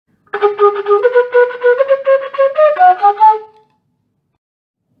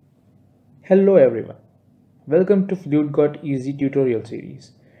Hello everyone, welcome to Flute Got Easy tutorial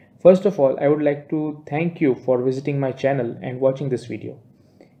series. First of all, I would like to thank you for visiting my channel and watching this video.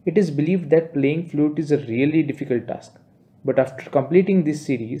 It is believed that playing flute is a really difficult task, but after completing this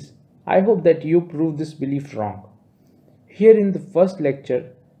series, I hope that you prove this belief wrong. Here in the first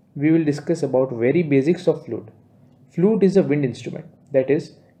lecture, we will discuss about very basics of flute. Flute is a wind instrument, that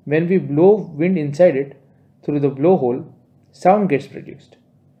is, when we blow wind inside it through the blowhole, sound gets produced.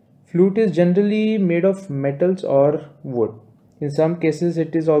 Flute is generally made of metals or wood. In some cases,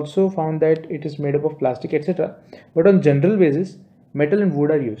 it is also found that it is made up of plastic, etc. But on general basis, metal and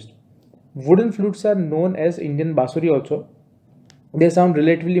wood are used. Wooden flutes are known as Indian basuri also. They sound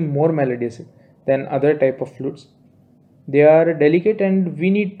relatively more melodious than other type of flutes. They are delicate and we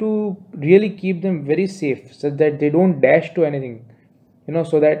need to really keep them very safe so that they don't dash to anything,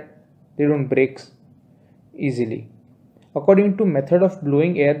 so that they don't break easily. According to method of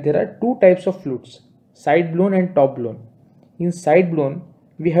blowing air, there are two types of flutes, side blown and top blown. In side blown,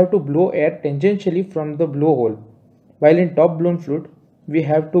 we have to blow air tangentially from the blowhole, while in top blown flute, we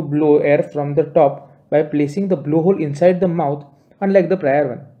have to blow air from the top by placing the blowhole inside the mouth, unlike the prior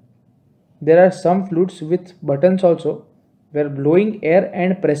one. There are some flutes with buttons also, where blowing air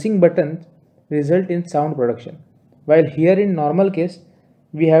and pressing buttons result in sound production, while here in normal case,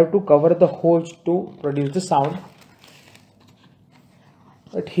 we have to cover the holes to produce the sound.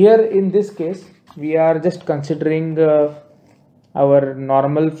 But here in this case, we are just considering our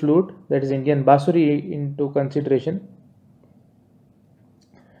normal flute, that is Indian basuri, into consideration.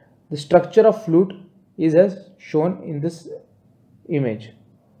 The structure of flute is as shown in this image.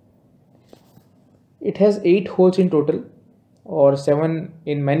 It has 8 holes in total, or 7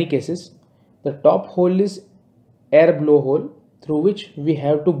 in many cases. The top hole is air blowhole through which we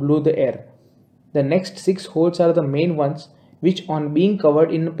have to blow the air. The next 6 holes are the main ones, which on being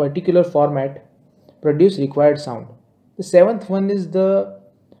covered in a particular format produce required sound. The 7th one is the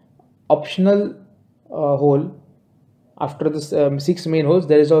optional hole. After the 6 main holes,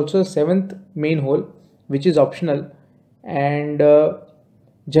 there is also a 7th main hole which is optional, and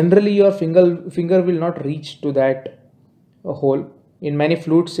generally your finger will not reach to that hole. In many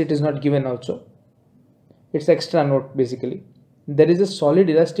flutes it is not given also. It's extra note basically. There is a solid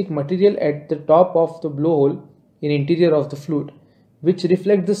elastic material at the top of the blowhole in interior of the flute, which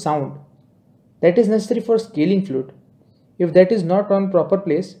reflects the sound that is necessary for scaling flute. If that is not on proper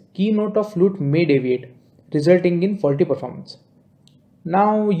place, key note of flute may deviate, resulting in faulty performance.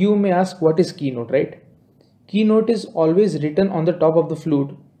 Now you may ask, what is key note, right? Key note is always written on the top of the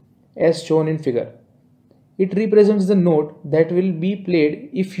flute as shown in figure. It represents the note that will be played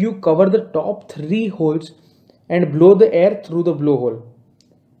if you cover the top 3 holes and blow the air through the blowhole.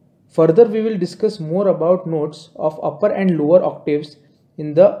 Further, we will discuss more about notes of upper and lower octaves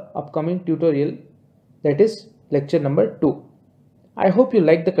in the upcoming tutorial, that is lecture number 2. I hope you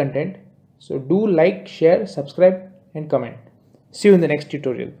like the content, so do like, share, subscribe and comment. See you in the next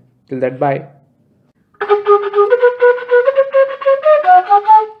tutorial. Till that, bye.